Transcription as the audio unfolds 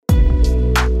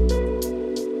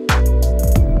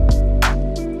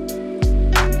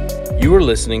You are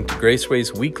listening to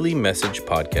Graceway's weekly message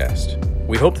podcast.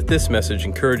 We hope that this message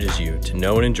encourages you to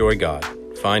know and enjoy God,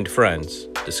 find friends,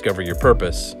 discover your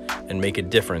purpose, and make a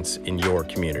difference in your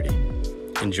community.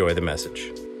 Enjoy the message.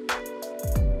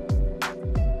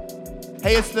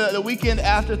 Hey, it's the weekend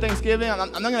after Thanksgiving. I'm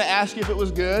not going to ask you if it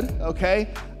was good, okay?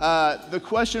 The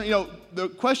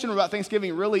question about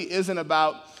Thanksgiving really isn't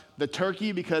about the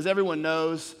turkey, because everyone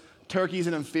knows turkey's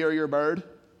an inferior bird.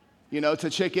 To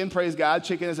chicken, praise God.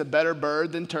 Chicken is a better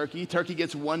bird than turkey. Turkey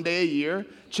gets one day a year.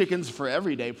 Chicken's for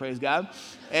every day, praise God.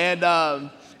 And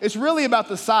it's really about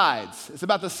the sides. It's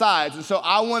about the sides. And so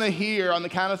I want to hear, on the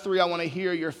count of three, I want to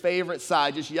hear your favorite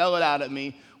side. Just yell it out at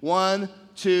me. 1,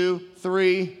 2,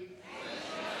 3.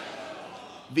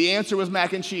 The answer was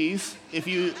mac and cheese. If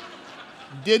you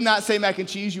did not say mac and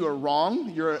cheese, you are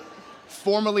wrong. You're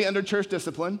formally under church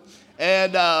discipline.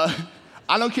 And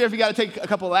I don't care if you got to take a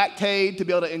couple of Lactaid to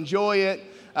be able to enjoy it.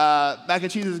 Mac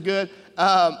and cheese is good.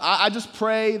 I just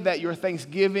pray that your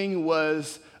Thanksgiving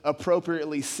was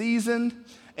appropriately seasoned,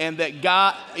 and that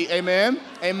God, amen,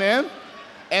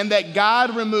 and that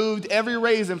God removed every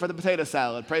raisin for the potato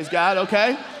salad. Praise God,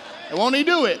 okay? And won't he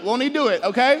do it,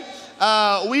 okay?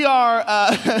 We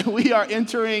are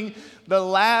entering the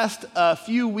last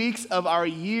few weeks of our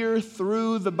year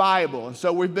through the Bible. And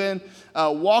so we've been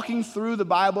walking through the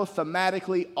Bible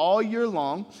thematically all year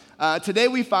long. Today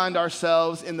we find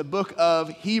ourselves in the book of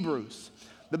Hebrews.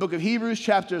 The book of Hebrews,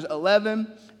 chapters 11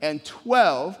 and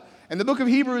 12. And the book of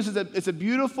Hebrews is a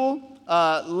beautiful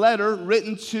letter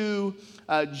written to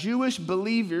Jewish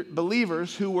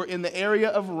believers who were in the area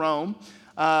of Rome.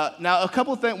 Now,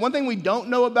 one thing we don't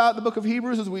know about the book of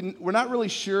Hebrews is we're not really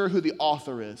sure who the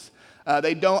author is.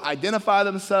 They don't identify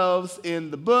themselves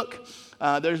in the book.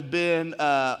 There's been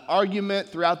argument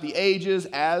throughout the ages,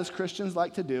 as Christians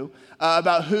like to do,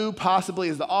 about who possibly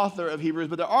is the author of Hebrews.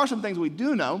 But there are some things we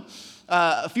do know.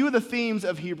 A few of the themes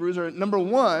of Hebrews are, number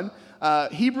one,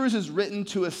 Hebrews is written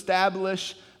to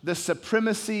establish the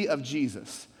supremacy of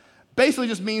Jesus. Basically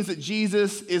just means that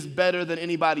Jesus is better than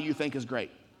anybody you think is great.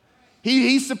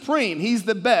 He's supreme. He's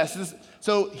the best.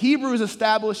 So Hebrews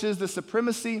establishes the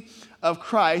supremacy of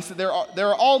Christ. There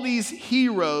are all these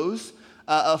heroes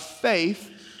of faith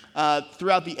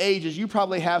throughout the ages. You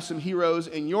probably have some heroes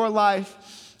in your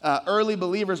life. Early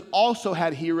believers also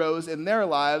had heroes in their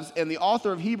lives. And the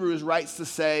author of Hebrews writes to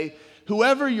say,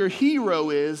 whoever your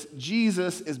hero is,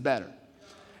 Jesus is better.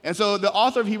 And so the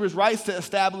author of Hebrews writes to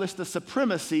establish the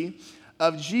supremacy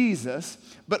of Jesus,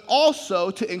 but also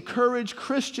to encourage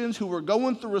Christians who were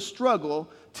going through a struggle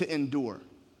to endure.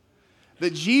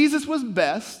 That Jesus was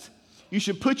best, you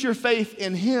should put your faith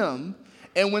in him,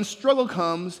 and when struggle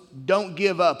comes, don't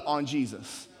give up on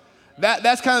Jesus.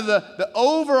 That's kind of the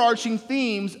overarching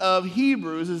themes of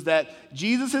Hebrews, is that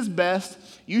Jesus is best,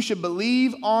 you should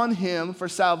believe on him for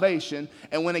salvation,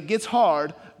 and when it gets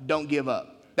hard, don't give up.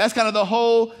 That's kind of the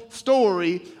whole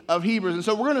story of Hebrews. And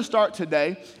so we're going to start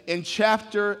today in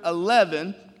chapter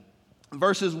 11,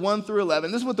 verses 1 through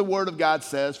 11. This is what the Word of God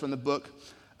says from the book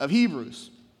of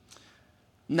Hebrews.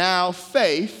 Now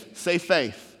faith, say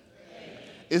faith,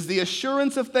 is the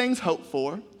assurance of things hoped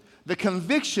for, the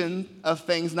conviction of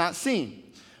things not seen.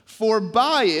 For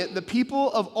by it the people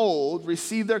of old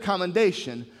received their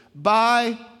commendation.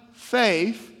 By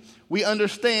faith we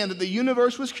understand that the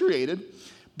universe was created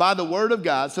by the word of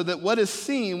God, so that what is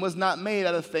seen was not made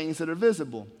out of things that are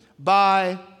visible.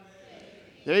 There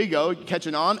you go,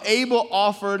 catching on. Abel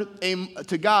offered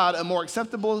to God a more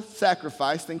acceptable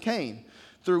sacrifice than Cain,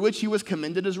 through which he was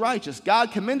commended as righteous.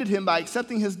 God commended him by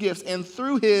accepting his gifts, and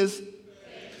through his,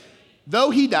 though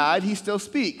he died, he still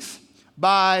speaks.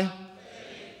 By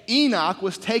Enoch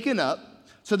was taken up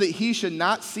so that he should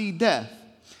not see death.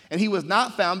 And he was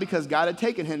not found because God had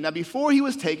taken him. Now, before he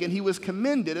was taken, he was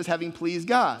commended as having pleased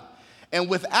God. And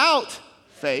without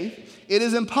faith, it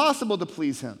is impossible to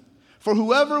please him. For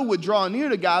whoever would draw near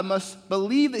to God must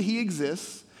believe that he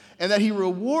exists and that he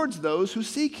rewards those who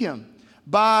seek him.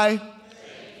 By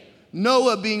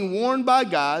Noah being warned by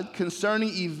God concerning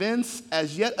events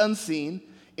as yet unseen,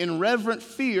 in reverent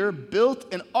fear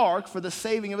built an ark for the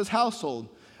saving of his household.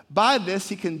 By this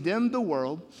he condemned the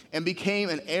world and became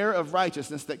an heir of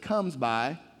righteousness that comes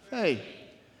by faith.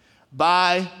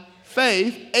 By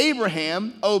faith,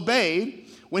 Abraham obeyed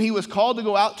when he was called to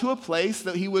go out to a place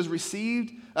that he was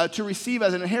to receive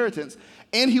as an inheritance.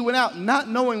 And he went out not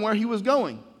knowing where he was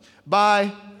going.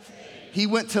 He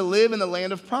went to live in the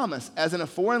land of promise, as in a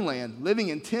foreign land, living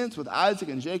in tents with Isaac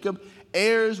and Jacob,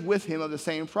 heirs with him of the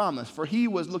same promise. For he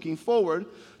was looking forward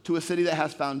to a city that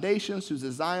has foundations, whose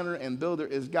designer and builder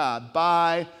is God.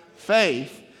 By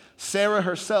faith, Sarah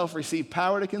herself received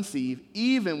power to conceive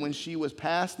even when she was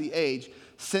past the age,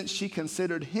 since she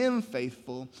considered him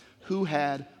faithful who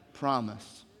had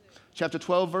promised. Chapter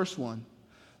 12, verse 1.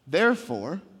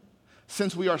 Therefore,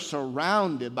 since we are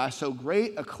surrounded by so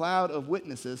great a cloud of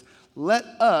witnesses, let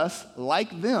us,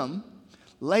 like them,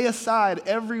 lay aside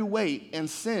every weight and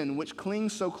sin which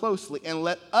clings so closely, and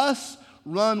let us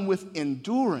run with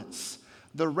endurance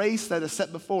the race that is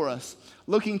set before us,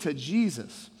 looking to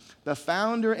Jesus, the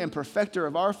founder and perfecter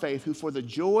of our faith, who for the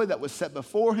joy that was set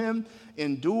before him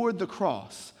endured the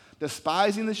cross,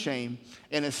 despising the shame,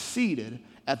 and is seated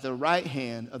at the right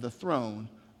hand of the throne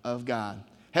of God.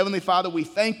 Heavenly Father, we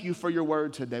thank you for your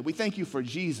word today. We thank you for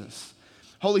Jesus.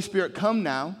 Holy Spirit, come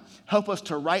now. Help us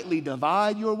to rightly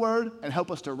divide your word and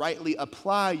help us to rightly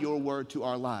apply your word to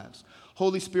our lives.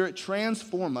 Holy Spirit,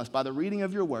 transform us by the reading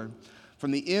of your word from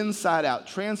the inside out.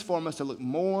 Transform us to look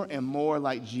more and more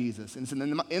like Jesus. And it's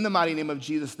in the mighty name of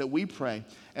Jesus that we pray.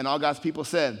 And all God's people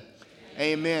said,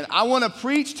 amen. I want to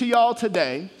preach to y'all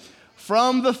today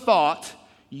from the thought,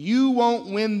 you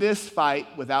won't win this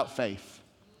fight without faith.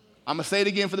 I'm going to say it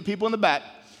again for the people in the back.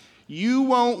 You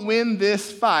won't win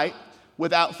this fight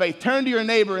without faith. Turn to your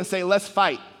neighbor and say, let's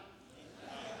fight.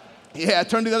 Yeah,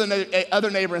 turn to the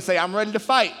other neighbor and say, I'm ready to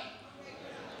fight.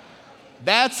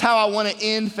 That's how I want to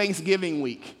end Thanksgiving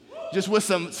week, just with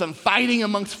some fighting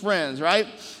amongst friends, right?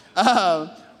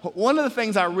 One of the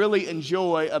things I really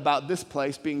enjoy about this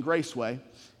place, being Graceway,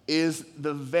 is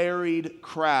the varied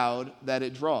crowd that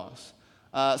it draws.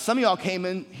 Some of y'all came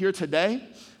in here today,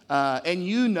 and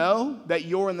you know that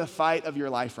you're in the fight of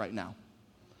your life right now.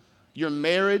 Your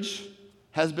marriage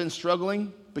has been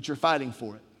struggling, but you're fighting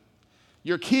for it.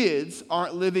 Your kids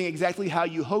aren't living exactly how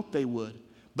you hoped they would,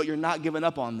 but you're not giving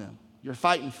up on them. You're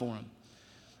fighting for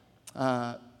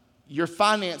them. Your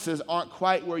finances aren't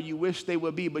quite where you wish they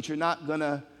would be, but you're not going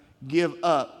to give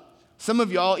up. Some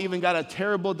of y'all even got a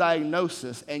terrible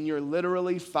diagnosis, and you're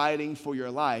literally fighting for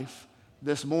your life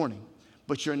this morning,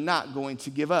 but you're not going to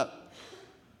give up.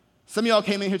 Some of y'all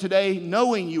came in here today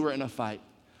knowing you were in a fight.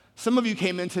 Some of you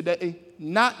came in today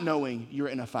not knowing you were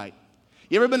in a fight.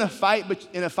 You ever been in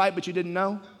a fight but you didn't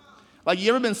know? Like, you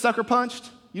ever been sucker punched?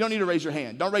 You don't need to raise your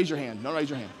hand. Don't raise your hand. Don't raise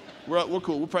your hand. We're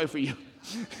cool. We'll pray for you.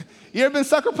 You ever been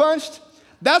sucker punched?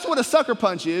 That's what a sucker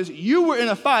punch is. You were in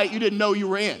a fight you didn't know you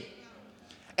were in.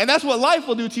 And that's what life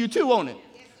will do to you too, won't it?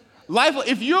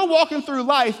 If you're walking through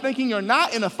life thinking you're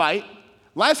not in a fight,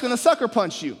 life's going to sucker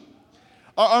punch you.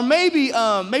 Or maybe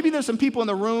there's some people in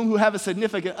the room who have a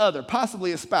significant other,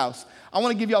 possibly a spouse. I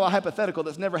want to give y'all a hypothetical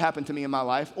that's never happened to me in my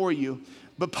life, or you,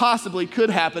 but possibly could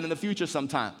happen in the future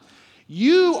sometime.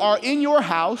 You are in your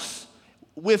house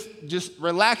with just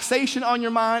relaxation on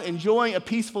your mind, enjoying a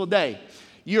peaceful day.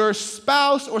 Your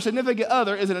spouse or significant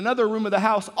other is in another room of the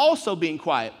house also being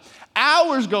quiet.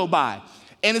 Hours go by,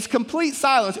 and it's complete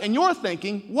silence, and you're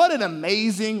thinking, what an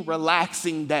amazing,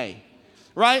 relaxing day.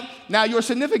 Right? Now, your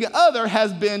significant other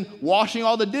has been washing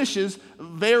all the dishes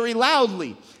very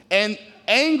loudly and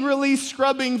angrily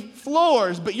scrubbing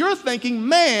floors, but you're thinking,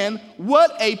 man,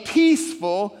 what a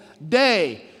peaceful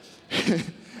day.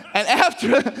 And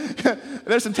after,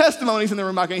 there's some testimonies in the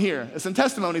room I can hear. There's some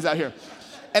testimonies out here.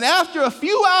 And after a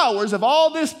few hours of all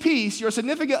this peace, your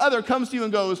significant other comes to you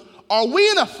and goes, are we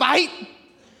in a fight?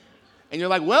 And you're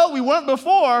like, well, we weren't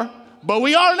before, but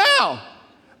we are now.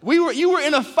 You were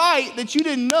in a fight that you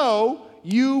didn't know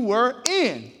you were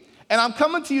in. And I'm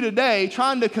coming to you today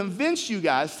trying to convince you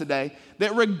guys today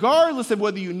that regardless of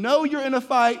whether you know you're in a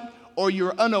fight or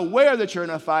you're unaware that you're in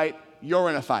a fight, you're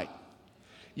in a fight.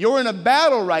 You're in a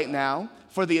battle right now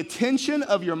for the attention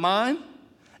of your mind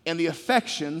and the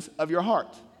affections of your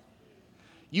heart.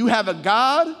 You have a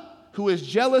God who is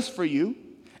jealous for you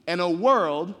and a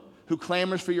world who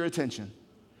clamors for your attention.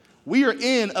 We are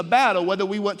in a battle whether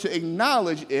we want to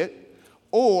acknowledge it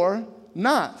or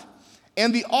not.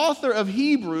 And the author of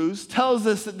Hebrews tells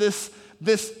us that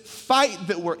this fight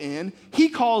that we're in, he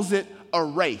calls it a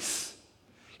race.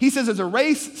 He says there's a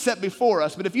race set before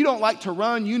us, but if you don't like to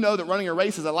run, you know that running a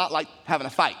race is a lot like having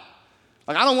a fight.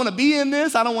 Like, I don't want to be in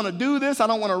this, I don't want to do this, I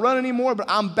don't want to run anymore, but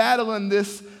I'm battling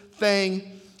this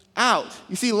thing out.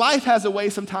 You see, life has a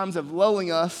way sometimes of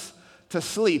lulling us to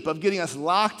sleep, of getting us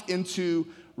locked into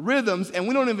rhythms, and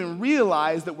we don't even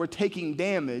realize that we're taking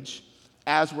damage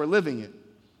as we're living it.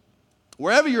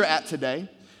 Wherever you're at today,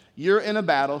 you're in a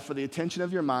battle for the attention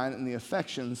of your mind and the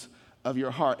affections of your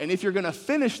heart. And if you're going to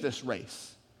finish this race,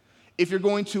 if you're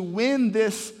going to win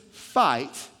this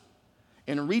fight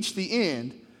and reach the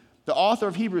end, the author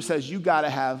of Hebrews says you got to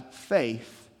have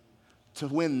faith to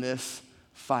win this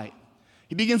fight.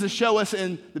 He begins to show us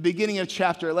in the beginning of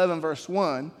chapter 11, verse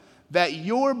 1, that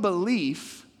your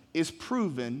belief is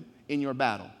proven in your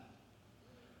battle.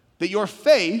 That your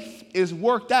faith is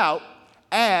worked out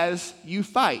as you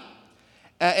fight.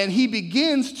 And he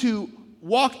begins to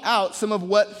walk out some of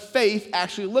what faith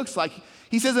actually looks like.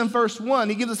 He says in verse 1,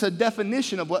 he gives us a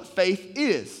definition of what faith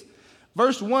is.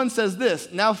 Verse 1 says this,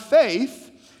 now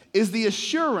faith is the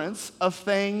assurance of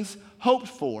things hoped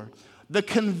for, the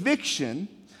conviction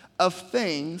of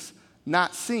things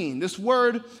not seen. This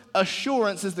word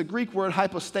assurance is the Greek word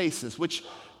hypostasis, which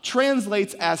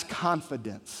translates as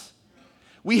confidence.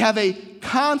 We have a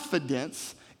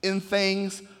confidence in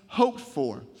things hoped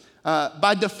for.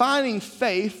 By defining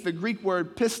faith, the Greek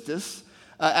word pistis,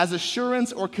 as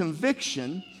assurance or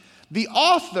conviction, the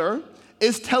author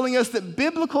is telling us that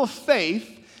biblical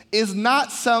faith is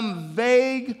not some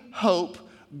vague hope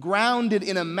grounded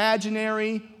in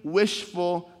imaginary,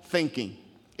 wishful thinking.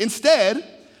 Instead,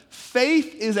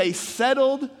 faith is a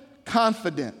settled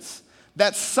confidence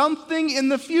that something in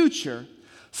the future,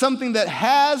 something that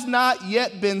has not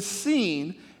yet been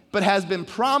seen but has been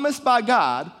promised by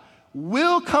God,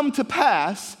 will come to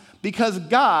pass because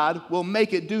God will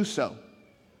make it do so.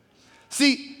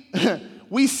 See,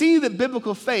 we see that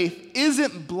biblical faith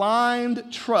isn't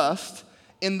blind trust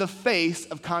in the face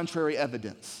of contrary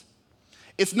evidence.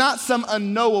 It's not some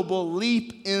unknowable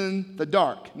leap in the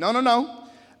dark. No.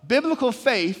 Biblical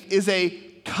faith is a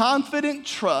confident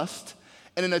trust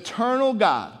in an eternal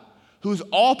God who's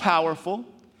all-powerful,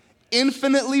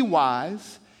 infinitely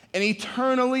wise, and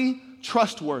eternally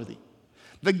trustworthy.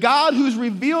 The God who's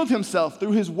revealed himself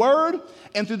through his word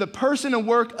and through the person and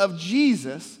work of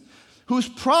Jesus, whose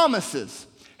promises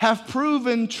have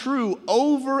proven true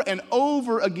over and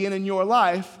over again in your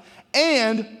life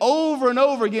and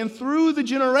over again through the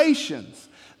generations.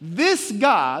 This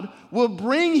God will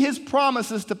bring his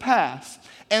promises to pass,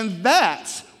 and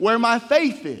that's where my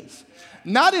faith is.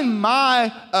 Not in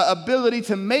my ability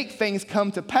to make things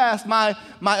come to pass, my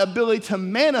ability to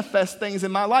manifest things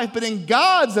in my life, but in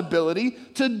God's ability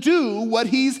to do what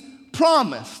he's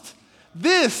promised.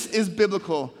 This is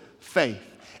biblical faith.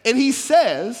 And he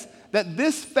says that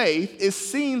this faith is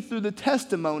seen through the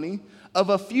testimony of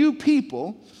a few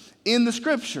people in the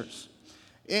scriptures.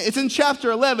 It's in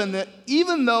chapter 11 that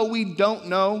even though we don't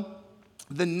know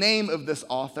the name of this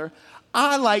author,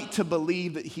 I like to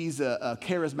believe that he's a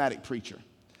charismatic preacher.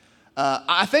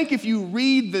 I think if you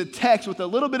read the text with a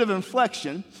little bit of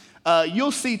inflection,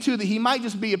 you'll see too that he might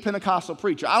just be a Pentecostal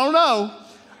preacher. I don't know.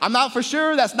 I'm not for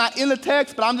sure. That's not in the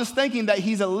text, but I'm just thinking that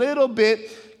he's a little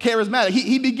bit charismatic.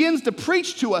 He begins to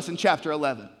preach to us in chapter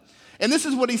 11. And this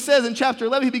is what he says in chapter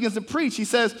 11. He begins to preach. He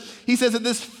says that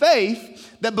this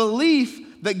faith, that belief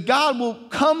that God will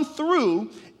come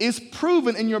through is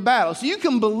proven in your battle. So you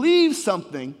can believe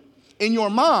something in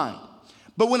your mind,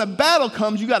 but when a battle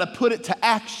comes, you got to put it to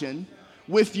action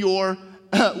with your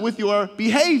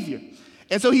behavior.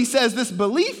 And so he says this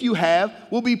belief you have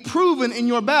will be proven in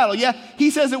your battle. Yeah, he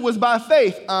says it was by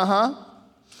faith, that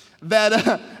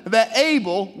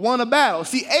Abel won a battle.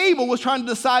 See, Abel was trying to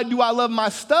decide, do I love my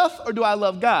stuff or do I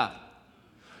love God?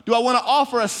 Do I want to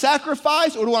offer a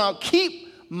sacrifice or do I want to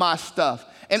keep my stuff?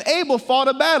 And Abel fought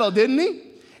a battle, didn't he?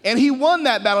 And he won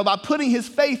that battle by putting his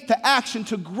faith to action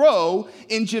to grow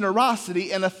in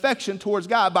generosity and affection towards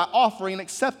God by offering an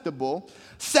acceptable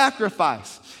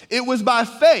sacrifice. It was by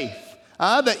faith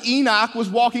that Enoch was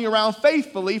walking around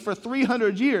faithfully for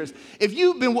 300 years. If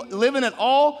you've been living at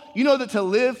all, you know that to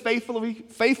live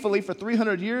faithfully for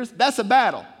 300 years, that's a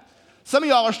battle. Some of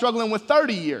y'all are struggling with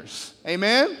 30 years.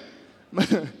 Amen?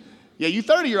 Yeah, you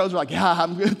 30-year-olds are like, yeah,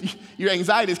 I'm good. Your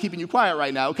anxiety is keeping you quiet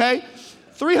right now, okay?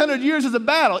 300 years is a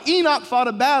battle. Enoch fought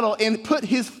a battle and put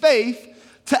his faith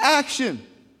to action.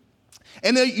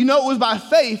 And then, it was by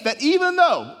faith that even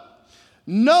though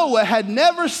Noah had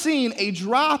never seen a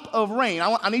drop of rain,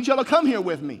 I need y'all to come here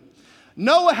with me.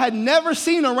 Noah had never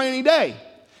seen a rainy day.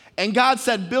 And God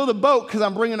said, build a boat because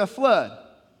I'm bringing a flood.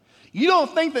 You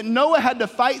don't think that Noah had to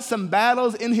fight some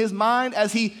battles in his mind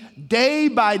as he day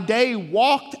by day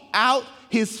walked out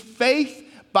his faith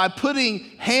by putting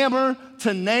hammer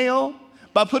to nail,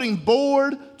 by putting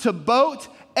board to boat,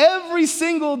 every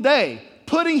single day,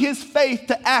 putting his faith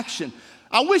to action.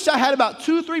 I wish I had about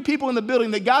 2-3 people in the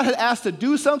building that God had asked to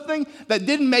do something that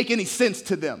didn't make any sense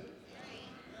to them.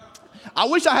 I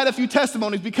wish I had a few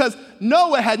testimonies because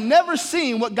Noah had never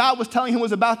seen what God was telling him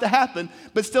was about to happen,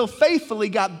 but still faithfully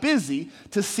got busy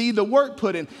to see the work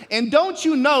put in. And don't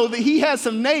you know that he had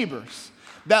some neighbors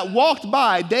that walked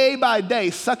by day,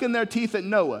 sucking their teeth at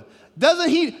Noah? Doesn't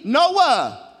he?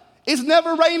 Noah, it's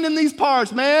never rained in these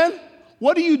parts, man.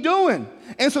 What are you doing?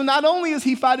 And so not only is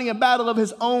he fighting a battle of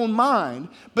his own mind,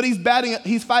 but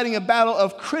he's fighting a battle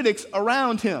of critics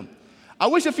around him. I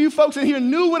wish a few folks in here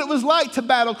knew what it was like to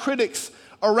battle critics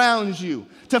around you,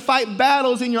 to fight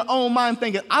battles in your own mind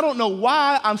thinking, I don't know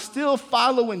why I'm still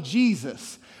following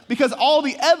Jesus, because all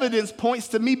the evidence points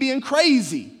to me being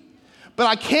crazy. But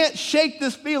I can't shake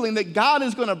this feeling that God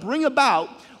is going to bring about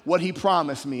what he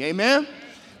promised me. Amen?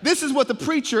 This is what the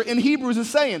preacher in Hebrews is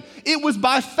saying. It was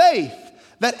by faith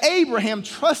that Abraham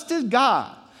trusted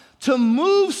God to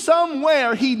move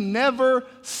somewhere he'd never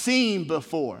seen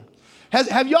before.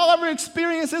 Have y'all ever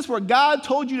experienced this where God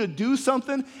told you to do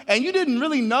something and you didn't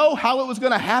really know how it was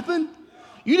going to happen?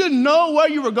 You didn't know where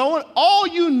you were going. All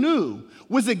you knew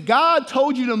was that God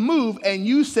told you to move and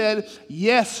you said,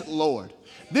 yes, Lord.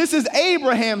 This is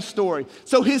Abraham's story.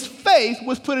 So his faith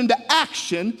was put into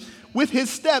action with his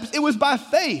steps. It was by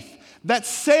faith that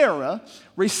Sarah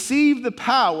received the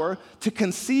power to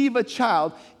conceive a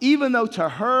child, even though to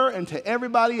her and to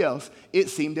everybody else, it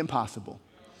seemed impossible.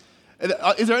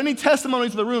 Is there any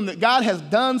testimonies in the room that God has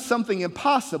done something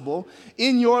impossible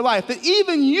in your life, that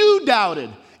even you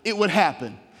doubted it would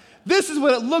happen? This is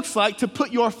what it looks like to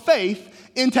put your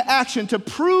faith into action, to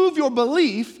prove your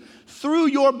belief through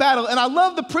your battle. And I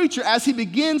love the preacher as he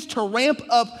begins to ramp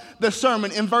up the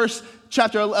sermon. In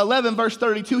chapter 11, verse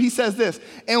 32, he says this,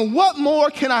 and what more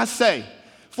can I say?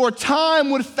 For time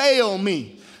would fail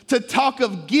me to talk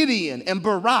of Gideon and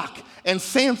Barak and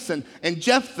Samson and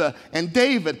Jephthah and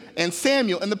David and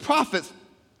Samuel and the prophets,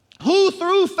 who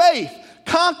through faith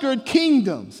conquered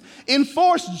kingdoms,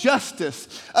 enforced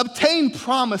justice, obtained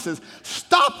promises,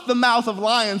 stopped the mouth of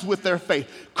lions with their faith,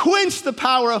 quenched the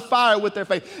power of fire with their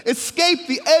faith, escaped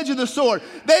the edge of the sword.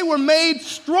 They were made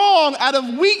strong out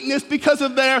of weakness because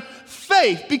of their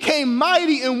faith, became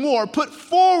mighty in war, put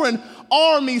foreign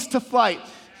armies to flight.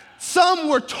 Some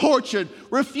were tortured,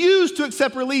 refused to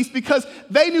accept release because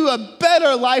they knew a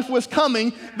better life was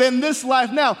coming than this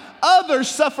life now. Others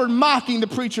suffered mocking, the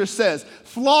preacher says,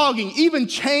 flogging, even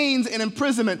chains and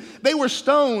imprisonment. They were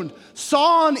stoned,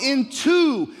 sawn in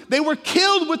two. They were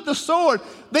killed with the sword.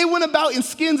 They went about in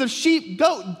skins of sheep,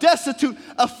 goat, destitute,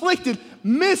 afflicted,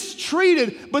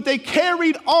 mistreated, but they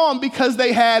carried on because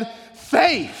they had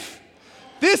faith.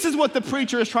 This is what the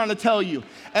preacher is trying to tell you.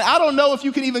 And I don't know if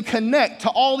you can even connect to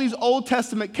all these Old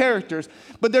Testament characters,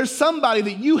 but there's somebody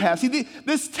that you have. See,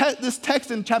 this text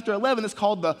in chapter 11 is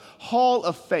called the Hall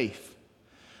of Faith,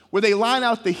 where they line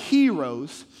out the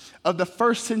heroes of the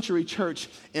first century church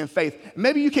in faith.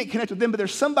 Maybe you can't connect with them, but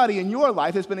there's somebody in your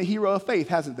life that's been a hero of faith,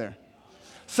 hasn't there?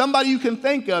 Somebody you can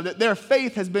think of that their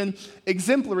faith has been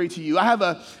exemplary to you. I have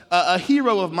a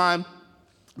hero of mine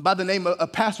by the name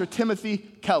of Pastor Timothy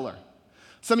Keller.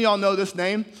 Some of y'all know this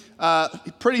name,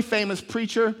 pretty famous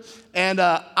preacher, and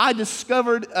I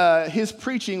discovered his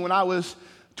preaching when I was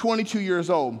 22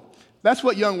 years old. That's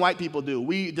what young white people do.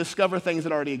 We discover things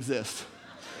that already exist.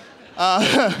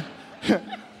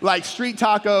 Like street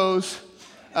tacos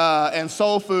and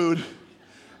soul food.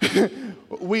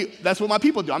 That's what my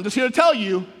people do. I'm just here to tell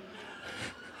you,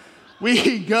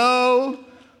 we go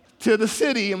to the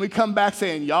city and we come back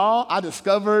saying, y'all, I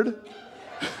discovered.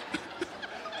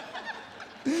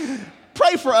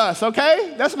 Pray for us,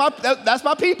 okay? That's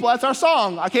my people. That's our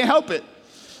song. I can't help it.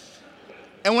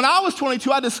 And when I was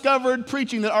 22, I discovered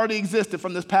preaching that already existed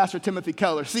from this pastor, Timothy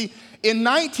Keller. See, in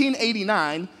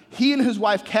 1989, he and his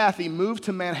wife, Kathy, moved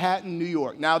to Manhattan, New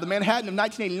York. Now, the Manhattan of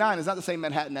 1989 is not the same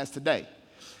Manhattan as today.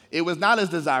 It was not as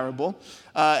desirable.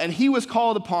 And he was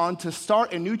called upon to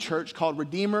start a new church called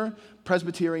Redeemer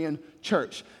Presbyterian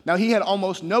Church. Now, he had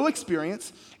almost no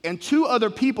experience, and two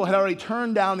other people had already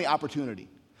turned down the opportunity.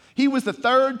 He was the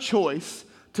third choice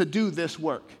to do this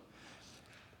work.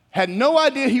 Had no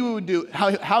idea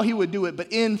how he would do it,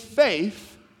 but in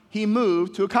faith, he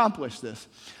moved to accomplish this.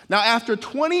 Now, after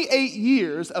 28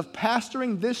 years of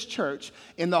pastoring this church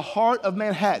in the heart of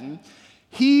Manhattan,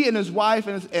 he and his wife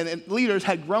and leaders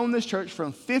had grown this church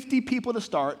from 50 people to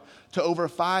start to over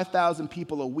 5,000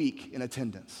 people a week in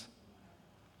attendance.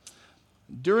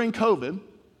 During COVID,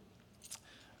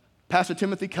 Pastor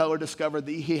Timothy Keller discovered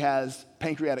that he has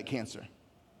pancreatic cancer.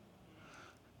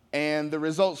 And the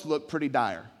results look pretty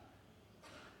dire.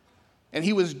 And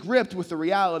he was gripped with the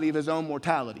reality of his own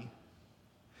mortality.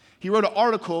 He wrote an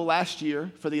article last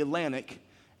year for The Atlantic,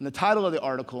 and the title of the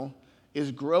article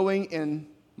is Growing in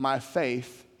My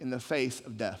Faith in the Face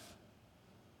of Death.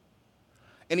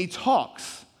 And he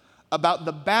talks about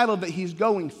the battle that he's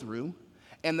going through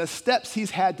and the steps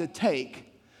he's had to take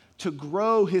to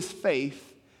grow his faith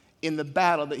in the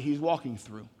battle that he's walking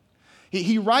through.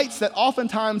 He writes that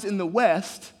oftentimes in the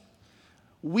West,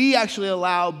 we actually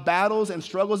allow battles and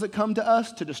struggles that come to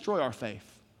us to destroy our faith.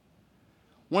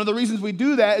 One of the reasons we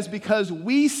do that is because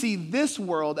we see this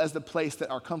world as the place that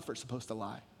our comfort's supposed to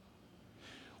lie.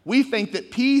 We think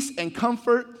that peace and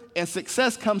comfort and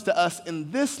success comes to us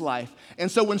in this life. And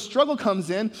so when struggle comes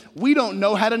in, we don't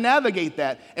know how to navigate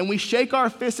that. And we shake our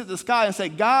fist at the sky and say,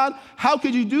 God, how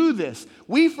could you do this?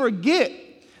 We forget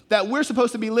that we're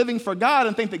supposed to be living for God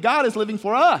and think that God is living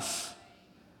for us.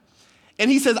 And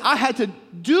he says, I had to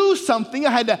do something.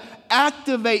 I had to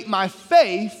activate my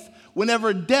faith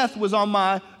whenever death was on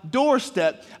my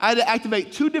doorstep. I had to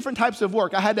activate two different types of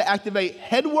work. I had to activate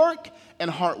head work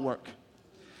and heart work.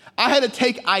 I had to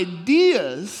take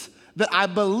ideas that I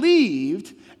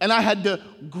believed and I had to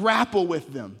grapple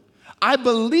with them. I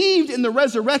believed in the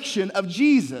resurrection of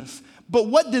Jesus, but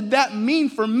what did that mean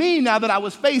for me now that I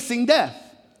was facing death?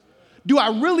 Do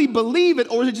I really believe it,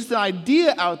 or is it just an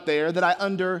idea out there that I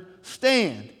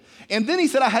understand? And then he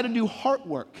said I had to do heart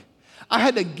work. I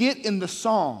had to get in the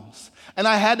Psalms, and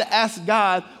I had to ask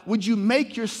God, would you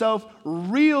make yourself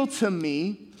real to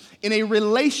me in a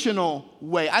relational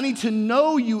way? I need to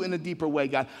know you in a deeper way,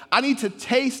 God. I need to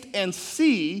taste and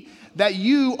see that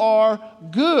you are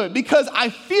good because I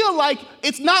feel like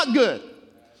it's not good.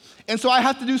 And so I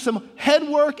have to do some head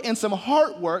work and some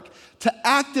heart work to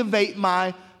activate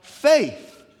my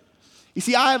faith. You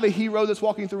see, I have a hero that's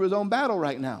walking through his own battle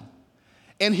right now.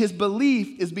 And his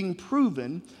belief is being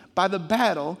proven by the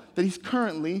battle that he's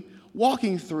currently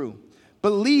walking through.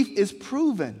 Belief is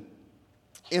proven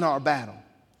in our battle.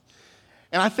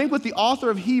 And I think what the author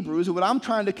of Hebrews, and what I'm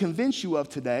trying to convince you of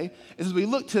today, is as we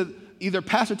look to either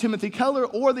Pastor Timothy Keller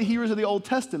or the heroes of the Old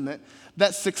Testament,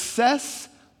 that success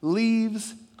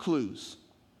leaves clues.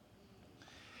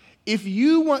 If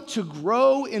you want to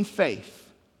grow in faith,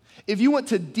 if you want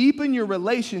to deepen your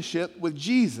relationship with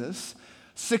Jesus,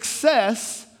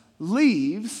 success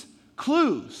leaves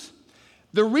clues.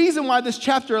 The reason why this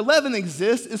chapter 11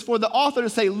 exists is for the author to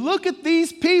say, look at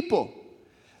these people.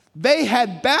 They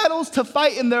had battles to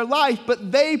fight in their life,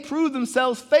 but they proved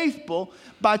themselves faithful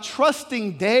by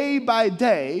trusting day by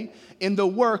day in the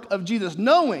work of Jesus,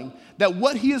 knowing that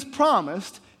what he has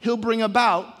promised, he'll bring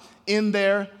about in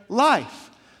their life.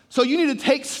 So you need to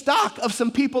take stock of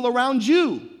some people around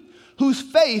you whose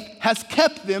faith has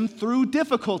kept them through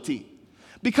difficulty,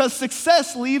 because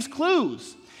success leaves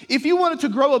clues. If you wanted to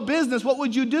grow a business, what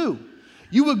would you do?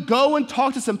 You would go and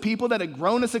talk to some people that had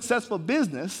grown a successful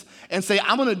business and say,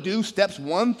 I'm gonna do steps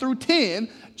 1 through 10,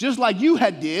 just like you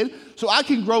had did, so I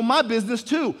can grow my business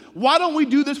too. Why don't we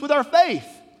do this with our faith?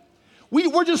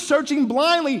 We're just searching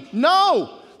blindly.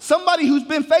 No, somebody who's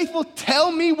been faithful,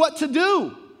 tell me what to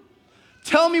do.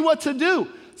 Tell me what to do.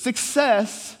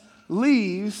 Success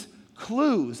leaves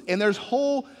clues. And there's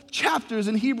whole chapters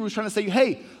in Hebrews trying to say,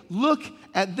 hey, look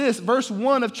at this. Verse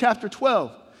 1 of chapter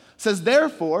 12 says,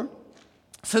 therefore,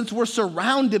 since we're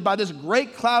surrounded by this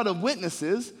great cloud of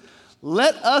witnesses,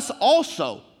 let us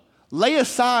also lay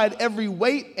aside every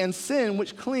weight and sin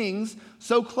which clings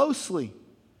so closely.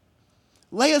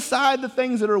 Lay aside the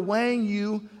things that are weighing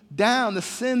you down, the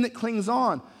sin that clings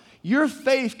on. Your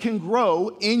faith can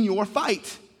grow in your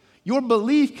fight. Your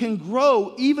belief can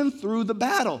grow even through the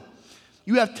battle.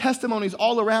 You have testimonies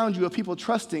all around you of people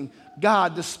trusting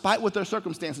God despite what their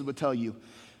circumstances would tell you.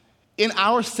 In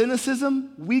our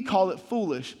cynicism, we call it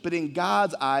foolish, but in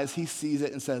God's eyes, he sees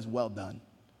it and says, well done.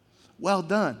 Well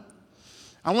done.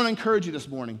 I want to encourage you this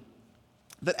morning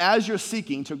that as you're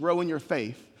seeking to grow in your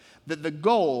faith, that the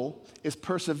goal is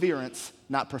perseverance,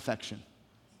 not perfection.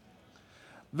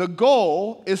 The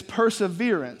goal is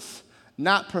perseverance,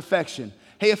 not perfection.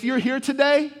 Hey, if you're here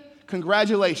today,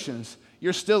 congratulations.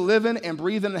 You're still living and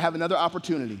breathing and have another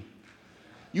opportunity.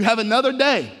 You have another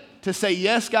day to say,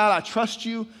 yes, God, I trust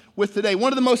you with today.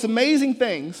 One of the most amazing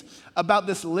things about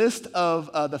this list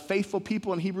of the faithful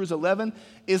people in Hebrews 11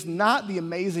 is not the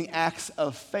amazing acts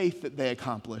of faith that they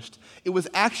accomplished. It was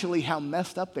actually how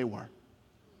messed up they were,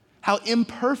 how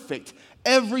imperfect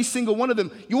every single one of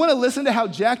them. You want to listen to how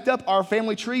jacked up our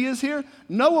family tree is here?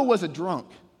 Noah was a drunk.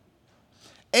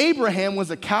 Abraham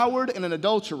was a coward and an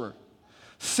adulterer.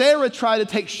 Sarah tried to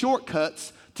take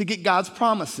shortcuts to get God's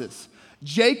promises.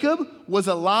 Jacob was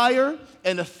a liar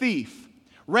and a thief.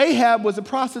 Rahab was a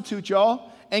prostitute,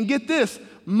 y'all. And get this,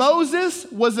 Moses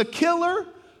was a killer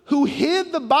who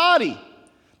hid the body.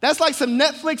 That's like some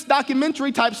Netflix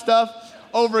documentary type stuff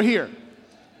over here.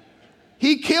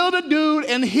 He killed a dude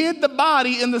and hid the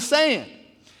body in the sand.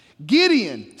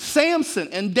 Gideon, Samson,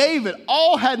 and David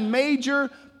all had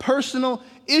major personal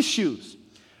issues.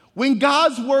 When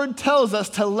God's word tells us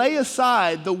to lay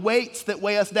aside the weights that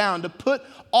weigh us down, to put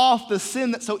off the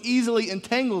sin that so easily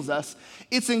entangles us,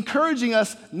 it's encouraging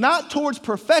us not towards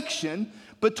perfection,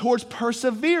 but towards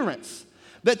perseverance.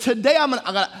 That today I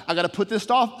got to put this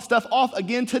stuff off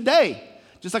again today,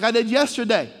 just like I did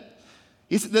yesterday.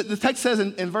 The text says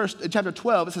in chapter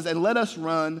 12, it says, and let us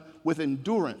run with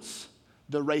endurance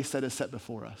the race that is set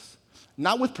before us.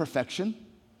 Not with perfection.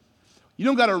 You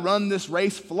don't got to run this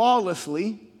race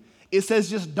flawlessly. It says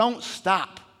just don't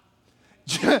stop.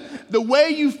 The way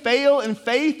you fail in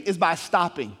faith is by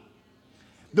stopping.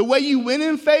 The way you win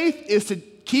in faith is to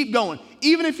keep going.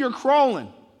 Even if you're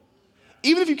crawling.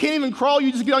 Even if you can't even crawl,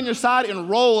 you just get on your side and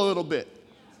roll a little bit.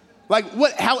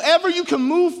 However you can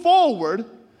move forward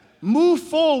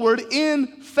in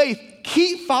faith.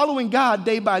 Keep following God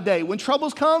day by day. When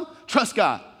troubles come, trust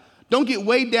God. Don't get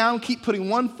weighed down. Keep putting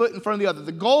one foot in front of the other.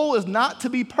 The goal is not to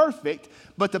be perfect,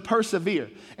 but to persevere.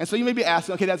 And so you may be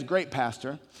asking, okay, that's great,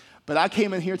 Pastor, but I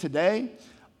came in here today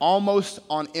almost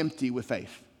on empty with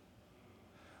faith.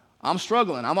 I'm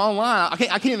struggling. I'm online. I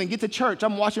can't even get to church.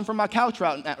 I'm watching from my couch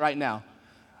right now.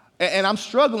 And I'm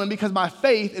struggling because my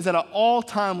faith is at an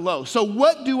all-time low. So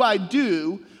what do I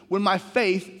do when my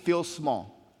faith feels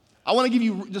small? I want to give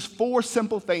you just 4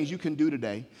 simple things you can do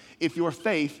today if your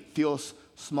faith feels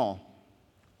small.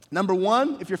 Number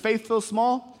 1, if your faith feels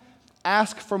small,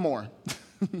 ask for more.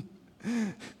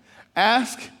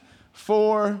 Ask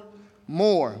for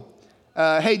more.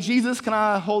 Hey, Jesus, can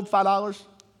I hold $5?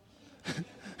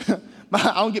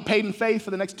 I don't get paid in faith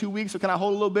for the next 2 weeks, so can I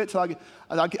hold a little bit till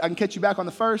I can catch you back on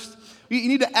the first? You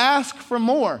need to ask for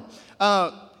more.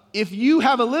 If you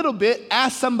have a little bit,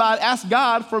 ask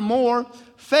God for more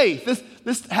faith.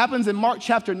 This happens in Mark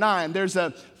chapter 9. There's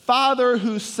a father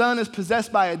whose son is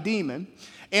possessed by a demon,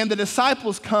 and the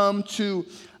disciples come to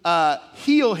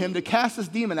heal him, to cast this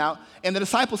demon out, and the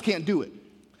disciples can't do it.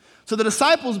 So the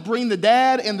disciples bring the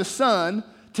dad and the son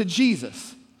to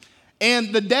Jesus.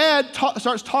 And the dad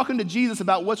starts talking to Jesus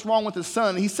about what's wrong with his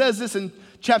son. He says this in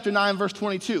chapter 9, verse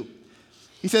 22.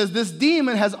 He says, this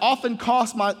demon has often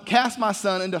cast my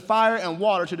son into fire and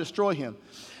water to destroy him.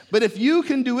 But if you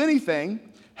can do anything,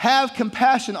 have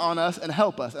compassion on us and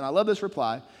help us. And I love this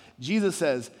reply. Jesus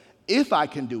says, if I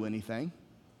can do anything.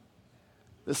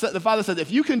 The father says, if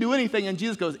you can do anything. And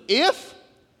Jesus goes, if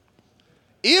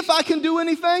I can do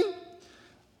anything,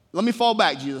 let me fall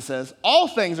back, Jesus says. All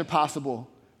things are possible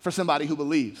for somebody who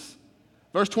believes.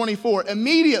 Verse 24,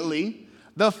 immediately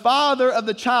the father of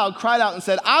the child cried out and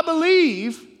said, I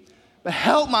believe, but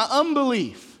help my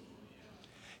unbelief.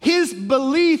 His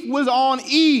belief was on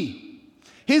E.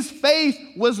 His faith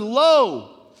was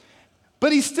low.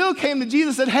 But he still came to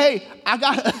Jesus and said, hey, I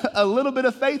got a little bit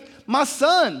of faith. My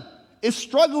son is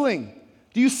struggling.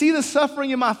 Do you see the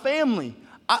suffering in my family?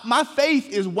 My faith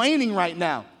is waning right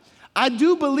now. I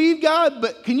do believe, God,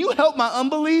 but can you help my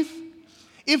unbelief?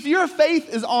 If your faith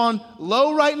is on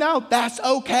low right now, that's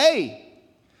okay.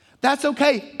 That's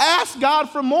okay. Ask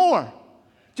God for more.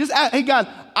 Just ask, hey, God,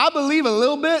 I believe a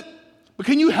little bit, but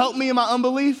can you help me in my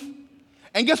unbelief?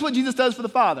 And guess what Jesus does for the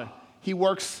father? He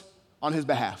works on his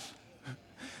behalf.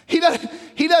 He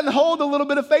doesn't hold a little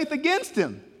bit of faith against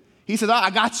him. He says,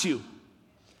 I got you.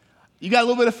 You got a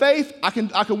little bit of faith? I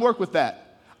can work with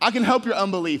that. I can help your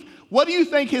unbelief. What do you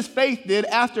think his faith did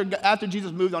after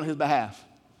Jesus moved on his behalf?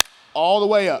 All the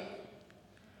way up.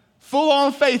 Full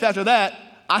on faith after that.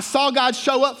 I saw God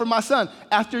show up for my son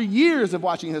after years of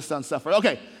watching his son suffer.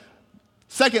 Okay,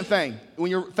 second thing, when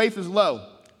your faith is low.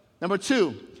 Number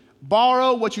 2,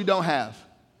 borrow what you don't have.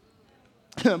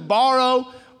 Borrow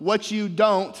what you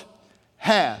don't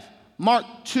have. Mark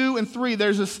 2 and 3,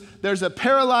 there's a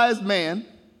paralyzed man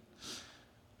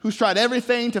who's tried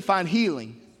everything to find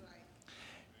healing.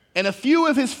 And a few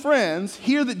of his friends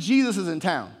hear that Jesus is in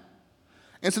town.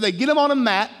 And so they get him on a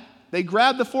mat, they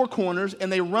grab the 4 corners,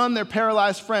 and they run their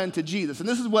paralyzed friend to Jesus. And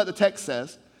this is what the text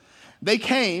says. They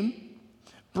came,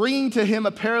 bringing to him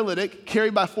a paralytic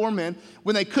carried by 4 men.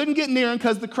 When they couldn't get near him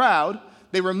because of the crowd,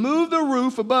 they removed the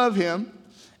roof above him.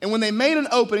 And when they made an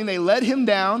opening, they let him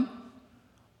down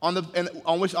on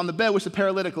the bed which the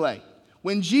paralytic lay.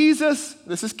 When Jesus,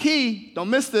 this is key, don't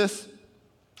miss this.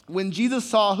 When Jesus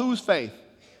saw whose faith?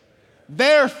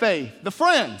 Their faith, the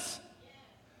friends.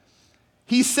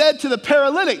 He said to the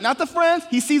paralytic, not the friends,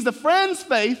 he sees the friend's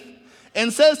faith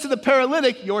and says to the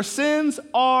paralytic, your sins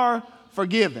are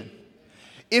forgiven.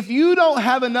 If you don't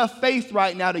have enough faith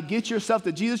right now to get yourself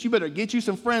to Jesus, you better get you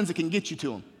some friends that can get you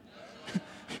to him.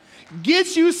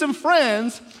 Get you some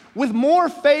friends with more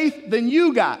faith than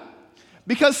you got.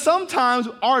 Because sometimes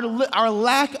our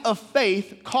lack of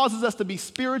faith causes us to be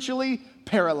spiritually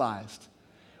paralyzed.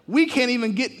 We can't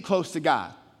even get close to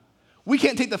God. We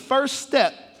can't take the first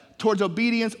step towards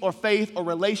obedience or faith or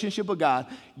relationship with God.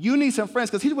 You need some friends,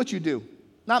 because here's what you do.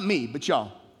 Not me, but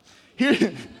y'all.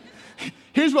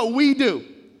 Here's what we do.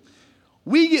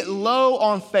 We get low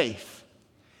on faith,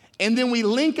 and then we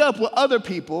link up with other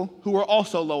people who are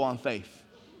also low on faith.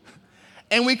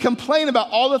 And we complain about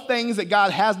all the things that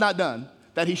God has not done,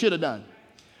 that he should have done.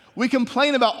 We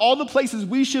complain about all the places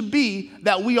we should be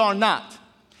that we are not.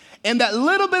 And that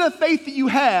little bit of faith that you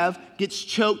have gets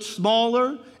choked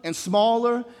smaller and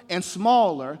smaller and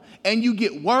smaller, and you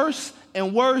get worse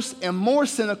and worse and more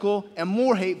cynical and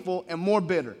more hateful and more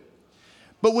bitter.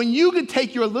 But when you can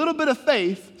take your little bit of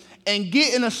faith and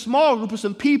get in a small group of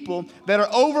some people that are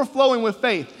overflowing with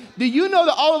faith, do you know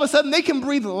that all of a sudden they can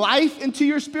breathe life into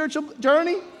your spiritual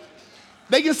journey?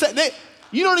 They can say,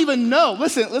 you don't even know.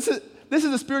 Listen, this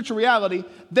is a spiritual reality.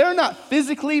 They're not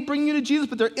physically bringing you to Jesus,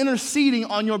 but they're interceding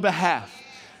on your behalf,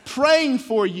 praying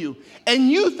for you. And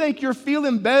you think you're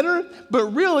feeling better, but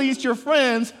really it's your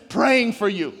friends praying for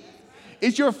you.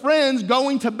 It's your friends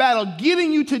going to battle,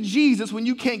 getting you to Jesus when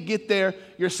you can't get there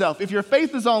yourself. If your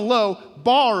faith is on low,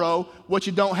 borrow what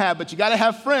you don't have, but you got to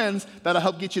have friends that'll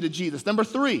help get you to Jesus. Number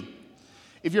 3,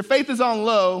 if your faith is on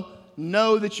low,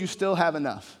 know that you still have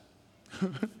enough.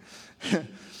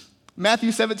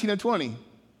 Matthew 17:20.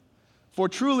 For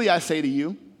truly I say to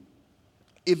you,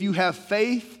 if you have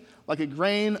faith like a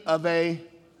grain of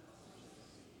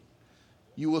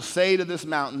you will say to this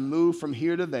mountain, move from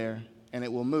here to there, and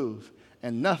it will move,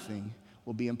 and nothing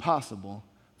will be impossible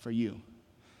for you.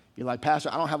 You're like, Pastor,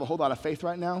 I don't have a whole lot of faith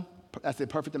right now. That's the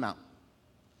perfect amount.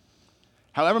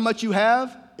 However much you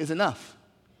have is enough.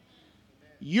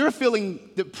 You're feeling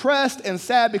depressed and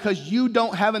sad because you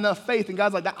don't have enough faith, and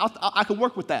God's like, I can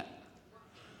work with that.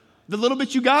 The little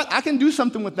bit you got, I can do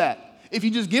something with that. If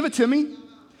you just give it to me,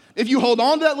 if you hold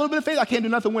on to that little bit of faith, I can't do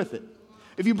nothing with it.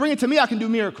 If you bring it to me, I can do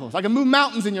miracles. I can move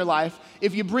mountains in your life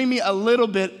if you bring me a little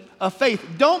bit of faith.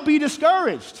 Don't be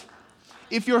discouraged.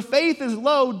 If your faith is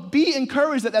low, be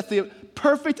encouraged that that's the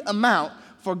perfect amount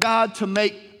for God to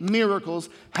make miracles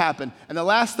happen. And the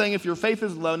last thing, if your faith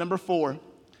is low, number 4,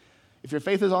 if your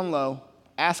faith is on low,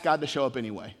 ask God to show up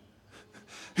anyway.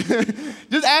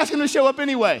 Just ask him to show up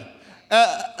anyway.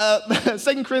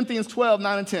 2 Corinthians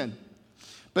 12:9-10.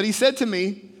 But he said to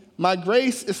me, my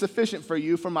grace is sufficient for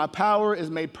you, for my power is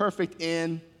made perfect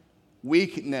in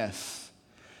weakness.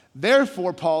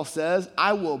 Therefore, Paul says,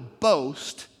 I will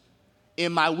boast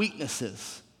in my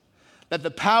weaknesses, that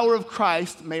the power of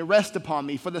Christ may rest upon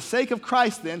me. For the sake of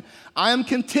Christ, then, I am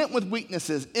content with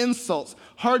weaknesses, insults,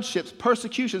 hardships,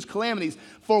 persecutions, calamities.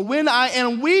 For when I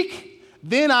am weak,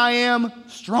 then I am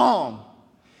strong.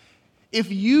 If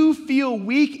you feel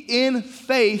weak in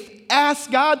faith,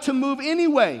 ask God to move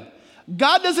anyway.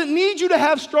 God doesn't need you to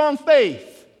have strong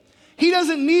faith. He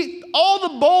doesn't need, all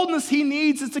the boldness he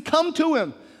needs is to come to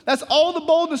him. That's all the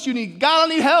boldness you need. God,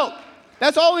 I need help.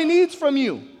 That's all he needs from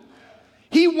you.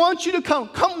 He wants you to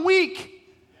come weak.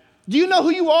 Do you know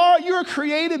who you are? You're a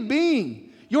created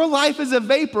being. Your life is a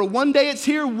vapor. One day it's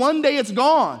here, one day it's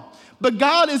gone. But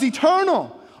God is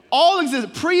eternal, all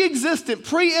existent, pre-existent,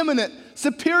 preeminent,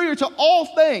 superior to all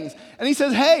things. And he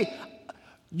says, hey,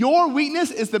 your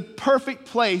weakness is the perfect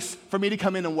place for me to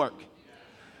come in and work.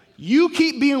 You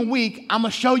keep being weak, I'm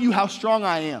going to show you how strong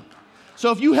I am.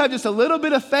 So if you have just a little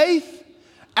bit of faith,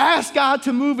 ask God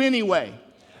to move anyway.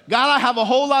 God, I have a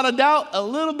whole lot of doubt, a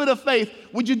little bit of faith.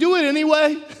 Would you do it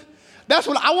anyway? That's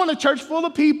what I want, a church full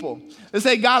of people that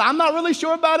say, God, I'm not really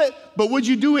sure about it, but would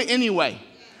you do it anyway?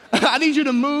 I need you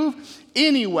to move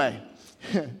anyway.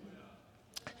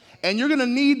 And you're going to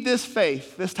need this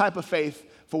faith, this type of faith,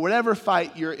 for whatever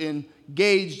fight you're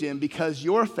engaged in, because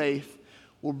your faith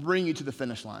will bring you to the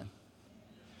finish line.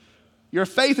 Your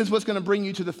faith is what's going to bring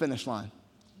you to the finish line.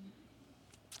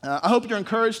 I hope you're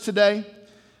encouraged today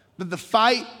that the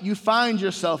fight you find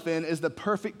yourself in is the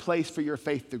perfect place for your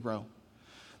faith to grow.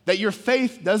 That your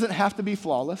faith doesn't have to be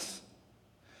flawless.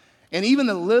 And even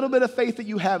the little bit of faith that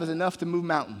you have is enough to move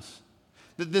mountains.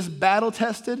 That this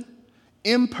battle-tested,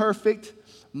 imperfect,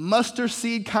 mustard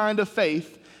seed kind of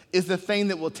faith is the thing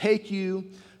that will take you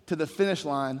to the finish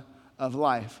line of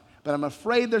life. But I'm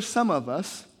afraid there's some of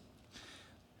us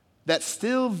that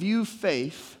still view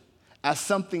faith as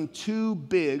something too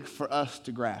big for us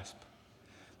to grasp.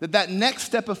 That next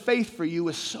step of faith for you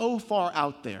is so far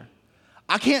out there.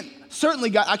 I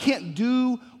can't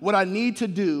do what I need to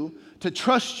do to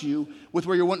trust you with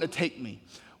where you're wanting to take me.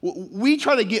 We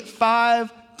try to get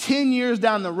 5, 10 years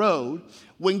down the road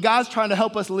when God's trying to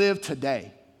help us live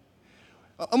today.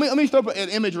 Let me throw up an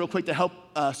image real quick to help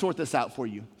sort this out for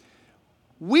you.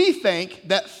 We think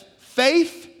that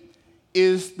faith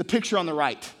is the picture on the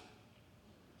right.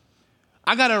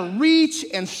 I got to reach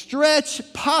and stretch,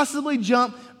 possibly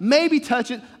jump, maybe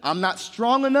touch it. I'm not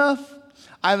strong enough.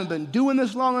 I haven't been doing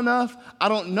this long enough. I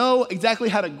don't know exactly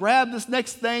how to grab this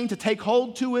next thing to take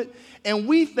hold to it. And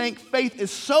we think faith is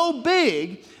so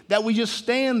big that we just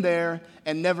stand there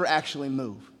and never actually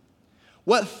move.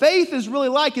 What faith is really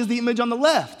like is the image on the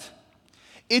left.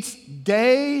 It's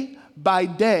day by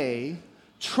day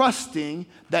trusting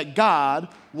that God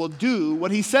will do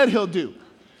what he said he'll do.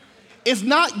 It's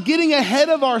not getting ahead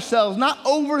of ourselves, not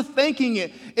overthinking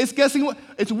it.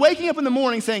 It's waking up in the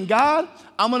morning saying, God,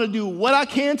 I'm going to do what I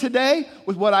can today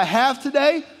with what I have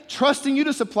today, trusting you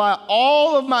to supply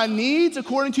all of my needs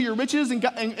according to your riches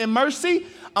and mercy.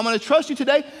 I'm going to trust you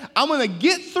today. I'm going to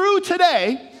get through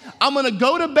today. I'm going to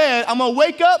go to bed. I'm going to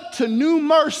wake up to new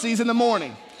mercies in the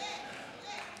morning.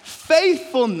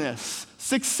 Faithfulness,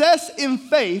 success in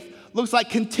faith looks like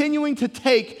continuing to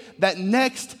take that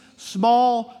next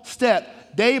small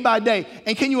step day by day.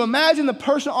 And can you imagine the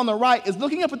person on the right is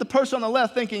looking up at the person on the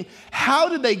left thinking, how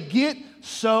did they get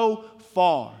so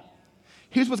far?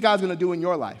 Here's what God's going to do in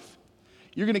your life.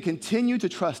 You're going to continue to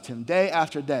trust him day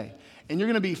after day. And you're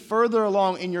going to be further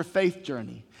along in your faith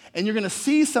journey. And you're going to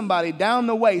see somebody down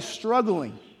the way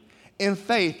struggling in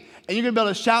faith. And you're going to be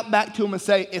able to shout back to him and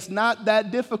say, it's not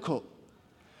that difficult.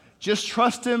 Just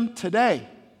trust him today.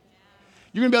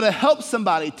 You're going to be able to help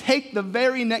somebody take the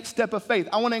very next step of faith.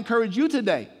 I want to encourage you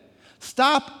today.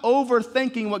 Stop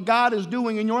overthinking what God is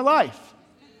doing in your life.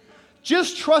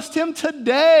 Just trust him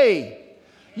today.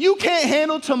 You can't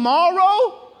handle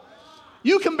tomorrow.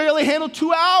 You can barely handle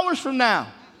 2 hours from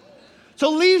now.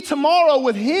 So leave tomorrow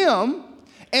with him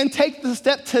and take the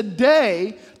step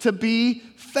today to be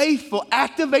faithful.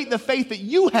 Activate the faith that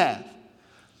you have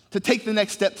to take the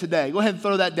next step today. Go ahead and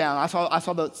throw that down. I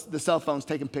saw the cell phones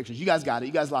taking pictures. You guys got it.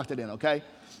 You guys locked it in, okay?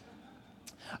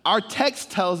 Our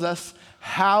text tells us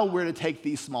how we're to take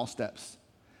these small steps.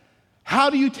 How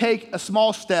do you take a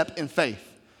small step in faith?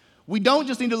 We don't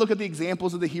just need to look at the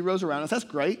examples of the heroes around us. That's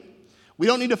great. We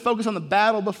don't need to focus on the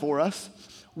battle before us.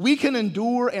 We can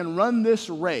endure and run this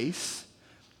race,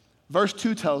 verse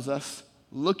 2 tells us,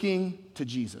 looking to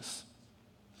Jesus,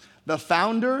 the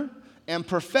founder and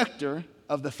perfecter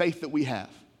of the faith that we have,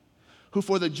 who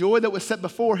for the joy that was set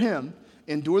before him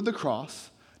endured the cross,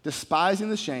 despising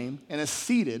the shame, and is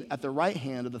seated at the right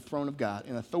hand of the throne of God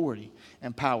in authority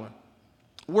and power.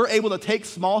 We're able to take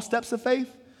small steps of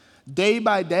faith day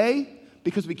by day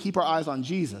because we keep our eyes on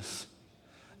Jesus,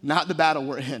 not the battle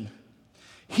we're in.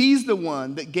 He's the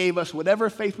one that gave us whatever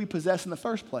faith we possess in the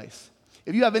first place.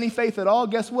 If you have any faith at all,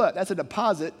 guess what? That's a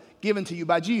deposit given to you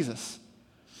by Jesus.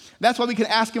 That's why we can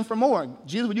ask him for more.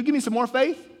 Jesus, would you give me some more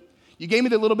faith? You gave me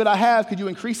the little bit I have. Could you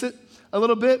increase it a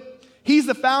little bit? He's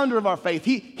the founder of our faith.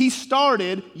 He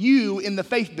started you in the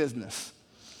faith business.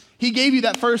 He gave you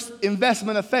that first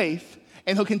investment of faith,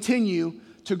 and he'll continue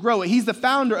to grow it. He's the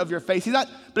founder of your faith. But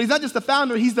he's not just the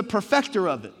founder, he's the perfecter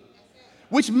of it,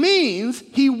 which means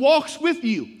he walks with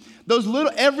you.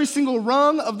 Every single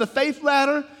rung of the faith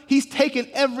ladder, he's taken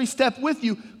every step with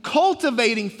you,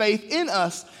 cultivating faith in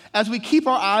us as we keep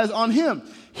our eyes on him.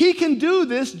 He can do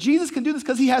this. Jesus can do this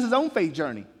because he has his own faith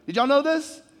journey. Did y'all know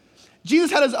this? Jesus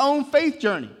had his own faith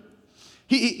journey.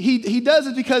 He does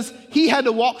it because he had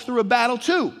to walk through a battle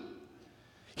too.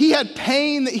 He had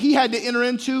pain that he had to enter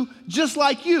into just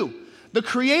like you. The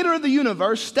creator of the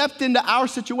universe stepped into our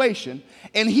situation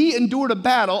and he endured a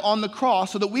battle on the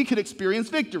cross so that we could experience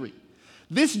victory.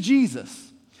 This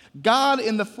Jesus, God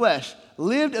in the flesh,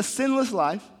 lived a sinless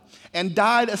life and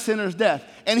died a sinner's death.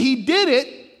 And he did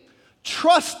it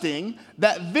trusting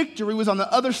that victory was on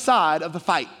the other side of the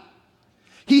fight.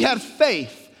 He had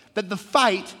faith that the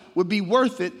fight would be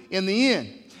worth it in the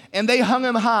end. And they hung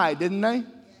him high, didn't they?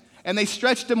 And they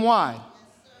stretched him wide.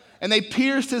 And they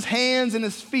pierced his hands and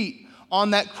his feet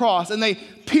on that cross. And they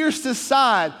pierced his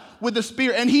side with a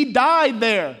spear. And he died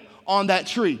there on that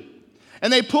tree.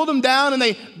 And they pulled him down and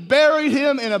they buried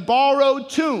him in a borrowed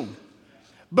tomb.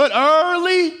 But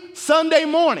early Sunday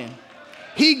morning,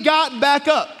 he got back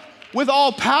up with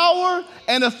all power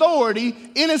and authority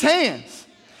in his hands.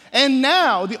 And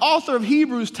now the author of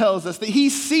Hebrews tells us that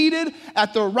he's seated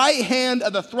at the right hand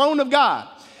of the throne of God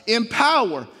in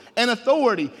power and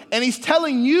authority. And he's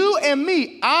telling you and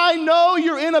me, I know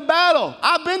you're in a battle.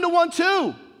 I've been to one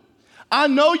too. I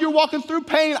know you're walking through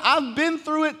pain. I've been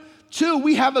through it too.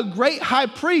 We have a great high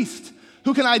priest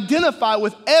who can identify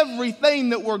with everything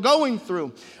that we're going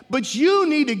through. But you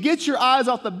need to get your eyes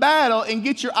off the battle and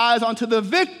get your eyes onto the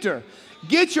victor.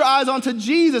 Get your eyes onto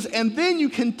Jesus, and then you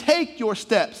can take your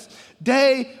steps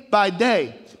day by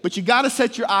day. But you got to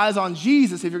set your eyes on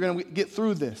Jesus if you're going to get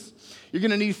through this. You're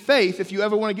going to need faith if you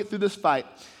ever want to get through this fight.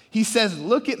 He says,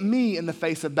 look at me in the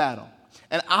face of battle,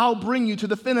 and I'll bring you to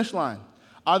the finish line.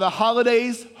 Are the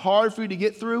holidays hard for you to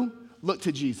get through? Look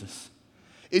to Jesus.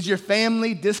 Is your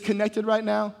family disconnected right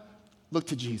now? Look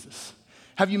to Jesus.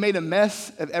 Have you made a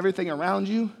mess of everything around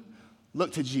you?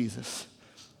 Look to Jesus.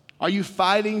 Are you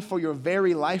fighting for your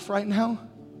very life right now?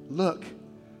 Look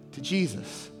to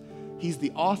Jesus. He's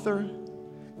the author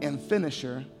and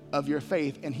finisher of your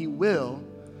faith, and he will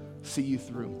see you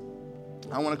through.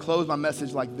 I want to close my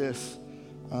message like this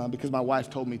because my wife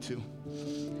told me to.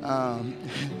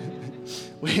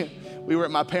 We were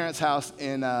at my parents' house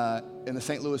in the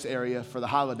St. Louis area for the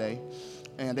holiday,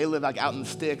 and they live like out in the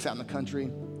sticks, out in the country.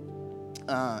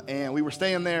 And we were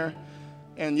staying there,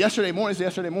 and yesterday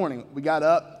morning, we got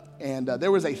up, and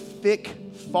there was a thick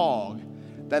fog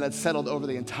that had settled over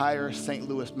the entire St.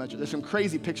 Louis metro. There's some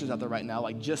crazy pictures out there right now,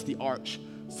 like just the arch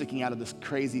sticking out of this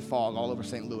crazy fog all over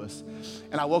St. Louis.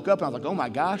 And I woke up and I was like, oh my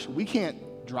gosh, we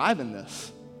can't drive in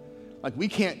this. Like, we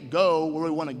can't go where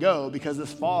we want to go because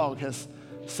this fog has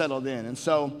settled in. And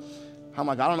so I'm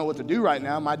like, I don't know what to do right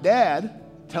now. My dad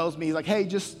tells me, he's like, hey,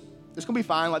 it's going to be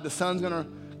fine. Like, the sun's going to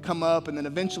come up, and then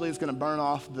eventually it's going to burn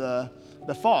off the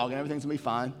fog, and everything's going to be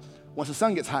fine once the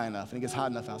sun gets high enough and it gets hot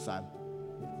enough outside.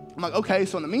 I'm like, okay,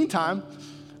 so in the meantime,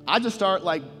 I just start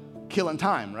like killing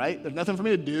time, right? There's nothing for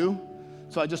me to do.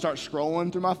 So I just start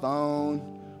scrolling through my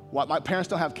phone. My parents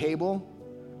don't have cable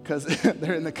because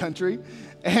they're in the country.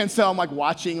 And so I'm like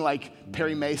watching like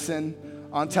Perry Mason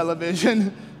on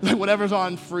television, like whatever's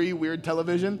on free, weird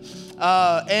television.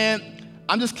 And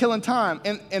I'm just killing time.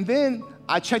 And then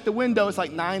I check the window, it's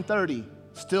like 9:30,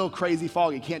 still crazy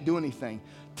foggy, can't do anything.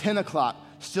 10 o'clock,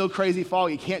 still crazy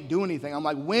foggy, can't do anything. I'm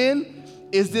like, when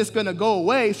is this gonna go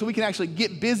away so we can actually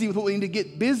get busy with what we need to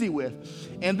get busy with?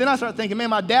 And then I start thinking, man,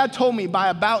 my dad told me by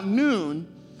about noon,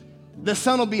 the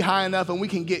sun will be high enough and we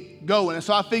can get going. And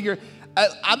so I figure,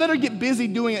 I better get busy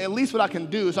doing at least what I can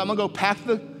do. So I'm gonna go pack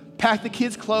the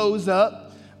kids' clothes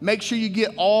up, make sure you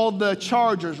get all the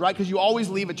chargers, right? Because you always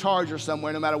leave a charger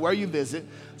somewhere no matter where you visit.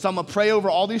 So I'm gonna pray over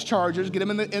all these chargers, get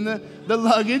them in the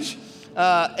luggage,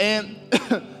 and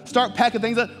start packing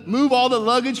things up, move all the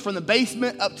luggage from the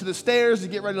basement up to the stairs to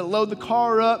get ready to load the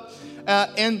car up.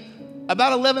 And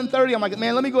about 11:30, I'm like,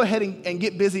 man, let me go ahead and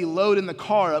get busy loading the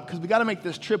car up because we got to make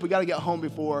this trip. We got to get home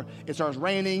before it starts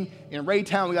raining in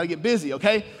Raytown. We got to get busy,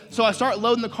 okay? So I start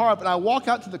loading the car up, and I walk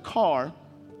out to the car,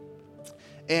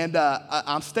 and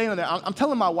I'm standing there. I'm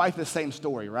telling my wife the same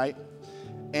story, right?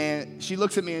 And she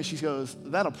looks at me, and she goes,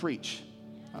 that'll preach.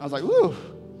 I was like, ooh,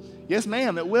 yes,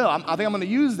 ma'am, it will. I think I'm going to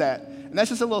use that. And that's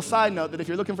just a little side note that if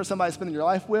you're looking for somebody to spend your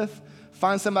life with,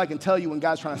 find somebody who can tell you when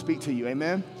God's trying to speak to you,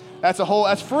 amen? That's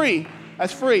free.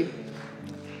 That's free.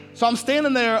 So I'm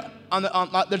standing there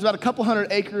there's about a couple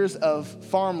hundred acres of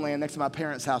farmland next to my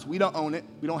parents' house. We don't own it.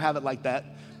 We don't have it like that.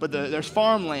 But there's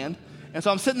farmland. And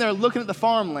so I'm sitting there looking at the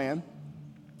farmland,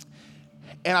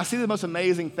 and I see the most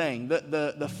amazing thing.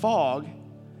 The fog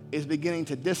is beginning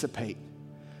to dissipate.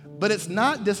 But it's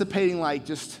not dissipating like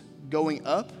just going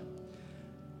up.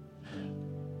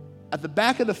 At the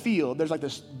back of the field, there's like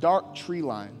this dark tree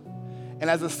line. And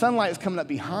as the sunlight is coming up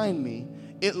behind me,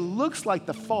 it looks like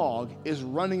the fog is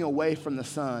running away from the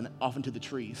sun off into the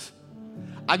trees.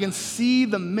 I can see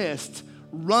the mist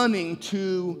running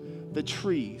to the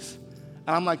trees.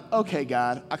 And I'm like, okay,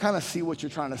 God, I kind of see what you're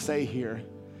trying to say here.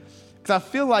 Because I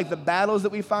feel like the battles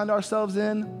that we find ourselves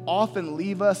in often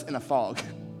leave us in a fog.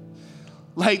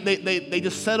 Like they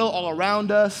just settle all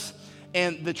around us.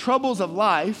 And the troubles of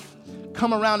life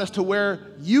come around us to where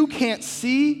you can't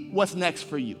see what's next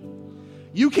for you.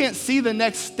 You can't see the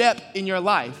next step in your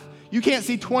life. You can't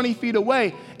see 20 feet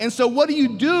away. And so what do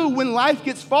you do when life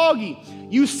gets foggy?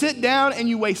 You sit down and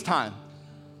you waste time.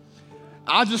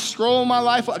 I'll just scroll my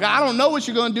life. I don't know what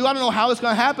you're going to do. I don't know how it's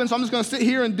going to happen, so I'm just going to sit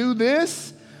here and do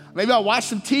this. Maybe I'll watch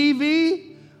some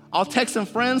TV. I'll text some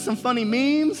friends some funny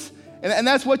memes. And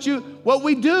that's what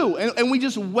we do. And we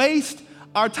just waste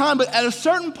our time. But at a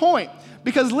certain point,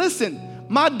 because listen,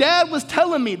 my dad was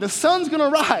telling me the sun's going to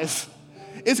rise.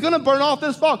 It's going to burn off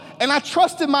this fog. And I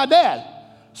trusted my dad.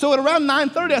 So at around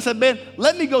 9:30, I said, man,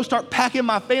 let me go start packing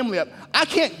my family up. I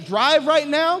can't drive right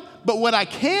now, but what I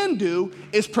can do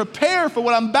is prepare for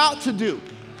what I'm about to do.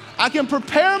 I can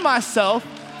prepare myself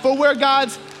for where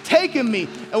God's taken me.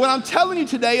 And what I'm telling you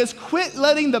today is quit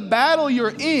letting the battle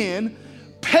you're in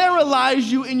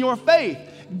paralyze you in your faith.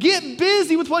 Get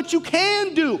busy with what you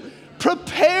can do.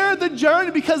 Prepare the journey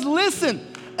because listen,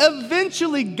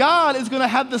 eventually God is going to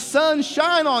have the sun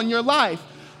shine on your life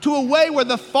to a way where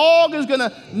the fog is going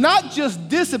to not just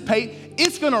dissipate,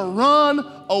 it's going to run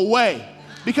away.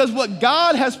 Because what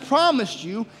God has promised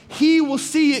you, He will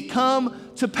see it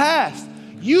come to pass.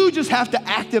 You just have to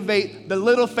activate the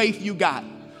little faith you got.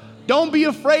 Don't be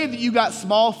afraid that you got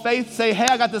small faith. Say, hey,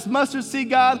 I got this mustard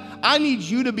seed, God. I need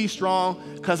you to be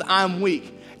strong because I'm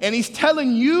weak. And He's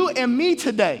telling you and me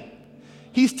today,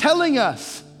 He's telling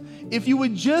us, If you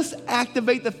would just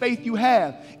activate the faith you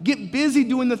have, get busy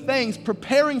doing the things,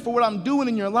 preparing for what I'm doing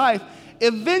in your life,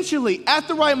 eventually, at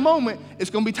the right moment, it's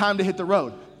going to be time to hit the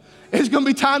road. It's going to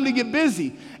be time to get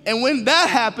busy. And when that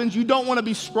happens, you don't want to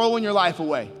be scrolling your life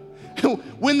away.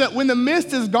 When the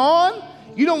mist is gone,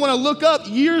 you don't want to look up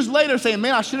years later saying,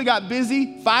 man, I should have got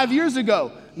busy 5 years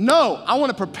ago. No, I want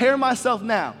to prepare myself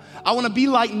now. I want to be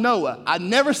like Noah. I've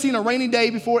never seen a rainy day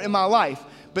before in my life,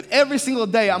 but every single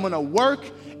day I'm going to work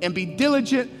and be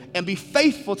diligent and be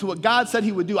faithful to what God said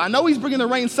he would do. I know he's bringing the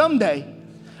rain someday,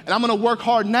 and I'm going to work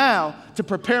hard now to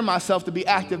prepare myself to be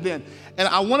active then. And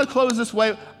I want to close this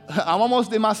way. I'm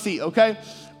almost in my seat, okay?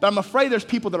 But I'm afraid there's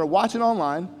people that are watching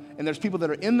online and there's people that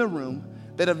are in the room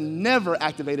that have never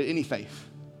activated any faith,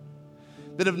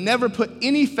 that have never put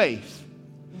any faith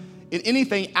in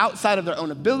anything outside of their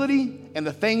own ability and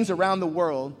the things around the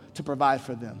world to provide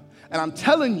for them. And I'm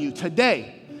telling you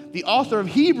today, the author of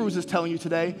Hebrews is telling you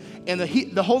today, and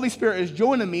the Holy Spirit is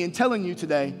joining me in telling you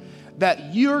today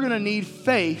that you're going to need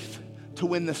faith to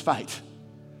win this fight.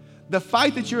 The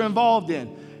fight that you're involved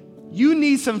in. You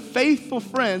need some faithful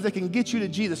friends that can get you to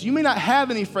Jesus. You may not have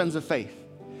any friends of faith.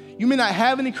 You may not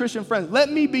have any Christian friends.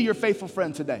 Let me be your faithful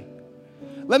friend today.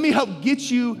 Let me help get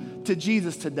you to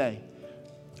Jesus today.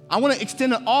 I want to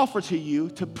extend an offer to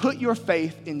you to put your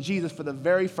faith in Jesus for the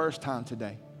very first time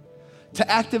today, to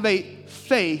activate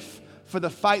faith for the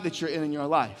fight that you're in your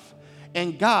life.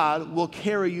 And God will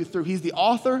carry you through. He's the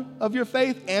author of your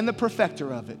faith and the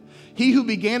perfecter of it. He who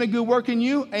began a good work in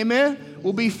you, amen,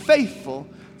 will be faithful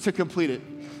to complete it.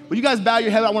 Would you guys bow your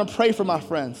head? I want to pray for my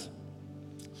friends.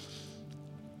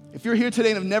 If you're here today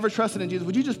and have never trusted in Jesus,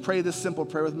 would you just pray this simple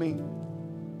prayer with me?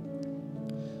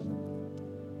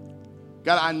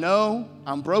 God, I know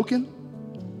I'm broken.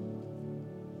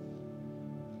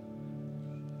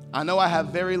 I know I have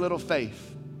very little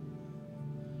faith.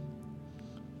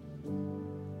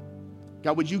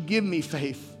 God, would you give me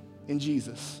faith in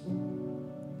Jesus?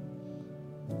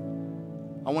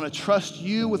 I want to trust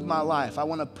you with my life. I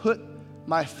want to put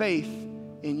my faith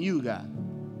in you, God.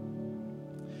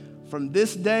 From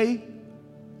this day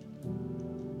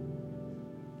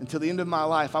until the end of my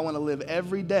life, I want to live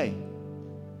every day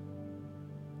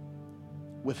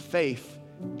with faith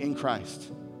in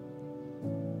Christ.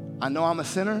 I know I'm a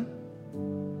sinner.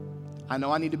 I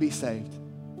know I need to be saved.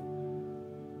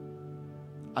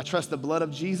 I trust the blood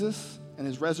of Jesus and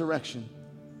his resurrection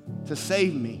to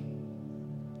save me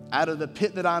out of the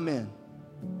pit that I'm in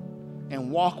and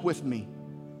walk with me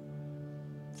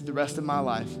through the rest of my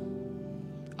life.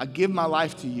 I give my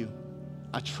life to you.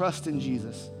 I trust in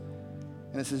Jesus.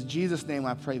 And it's in Jesus' name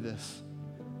I pray this.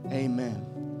 Amen.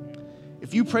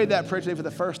 If you prayed that prayer today for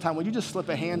the first time, would you just slip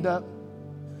a hand up?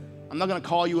 I'm not going to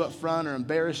call you up front or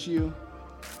embarrass you.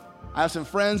 I have some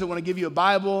friends that want to give you a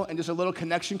Bible and just a little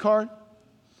connection card.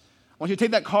 I want you to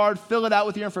take that card, fill it out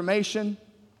with your information.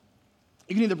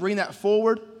 You can either bring that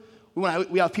forward.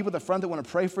 We have people at the front that want to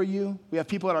pray for you. We have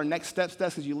people at our Next Steps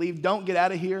desk as you leave. Don't get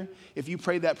out of here if you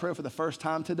prayed that prayer for the first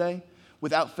time today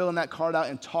without filling that card out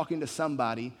and talking to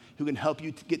somebody who can help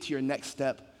you to get to your next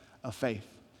step of faith.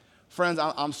 Friends,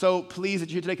 I'm so pleased that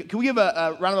you're here today. Can we give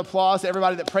a round of applause to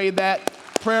everybody that prayed that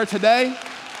prayer today?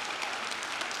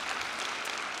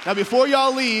 Now, before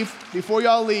y'all leave,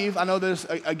 I know there's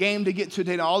a game to get to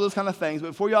today and all those kind of things, but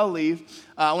before y'all leave,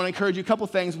 I want to encourage you a couple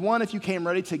things. One, if you came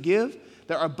ready to give,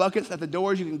 there are buckets at the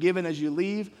doors you can give in as you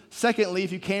leave. Secondly,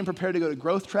 if you came prepared to go to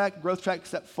Growth Track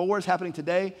Step 4 is happening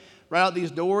today, right out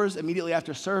these doors immediately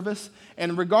after service.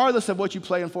 And regardless of what you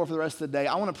play in for the rest of the day,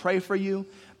 I want to pray for you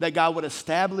that God would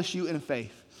establish you in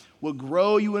faith, would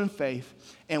grow you in faith,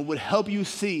 and would help you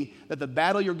see that the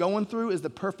battle you're going through is the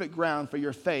perfect ground for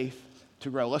your faith to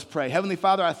grow. Let's pray. Heavenly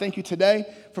Father, I thank you today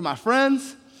for my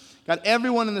friends. God,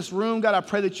 everyone in this room, God, I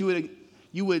pray that you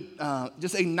would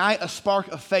just ignite a spark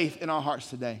of faith in our hearts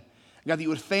today. God, that you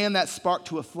would fan that spark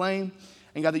to a flame,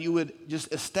 and God, that you would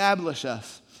just establish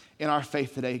us in our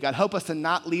faith today. God, help us to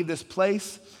not leave this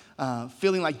place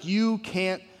feeling like you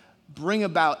can't bring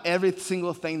about every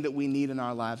single thing that we need in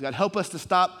our lives. God, help us to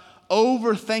stop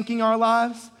overthinking our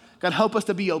lives. God, help us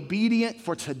to be obedient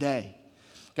for today.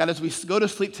 God, as we go to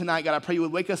sleep tonight, God, I pray you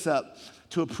would wake us up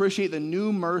to appreciate the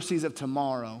new mercies of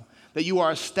tomorrow, that you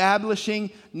are establishing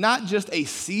not just a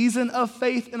season of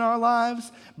faith in our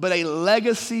lives, but a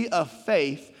legacy of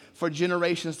faith for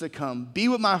generations to come. Be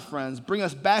with my friends. Bring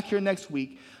us back here next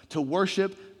week to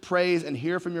worship, praise, and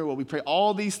hear from your will. We pray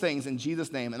all these things in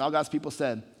Jesus' name. And all God's people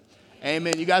said,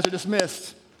 amen. You guys are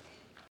dismissed.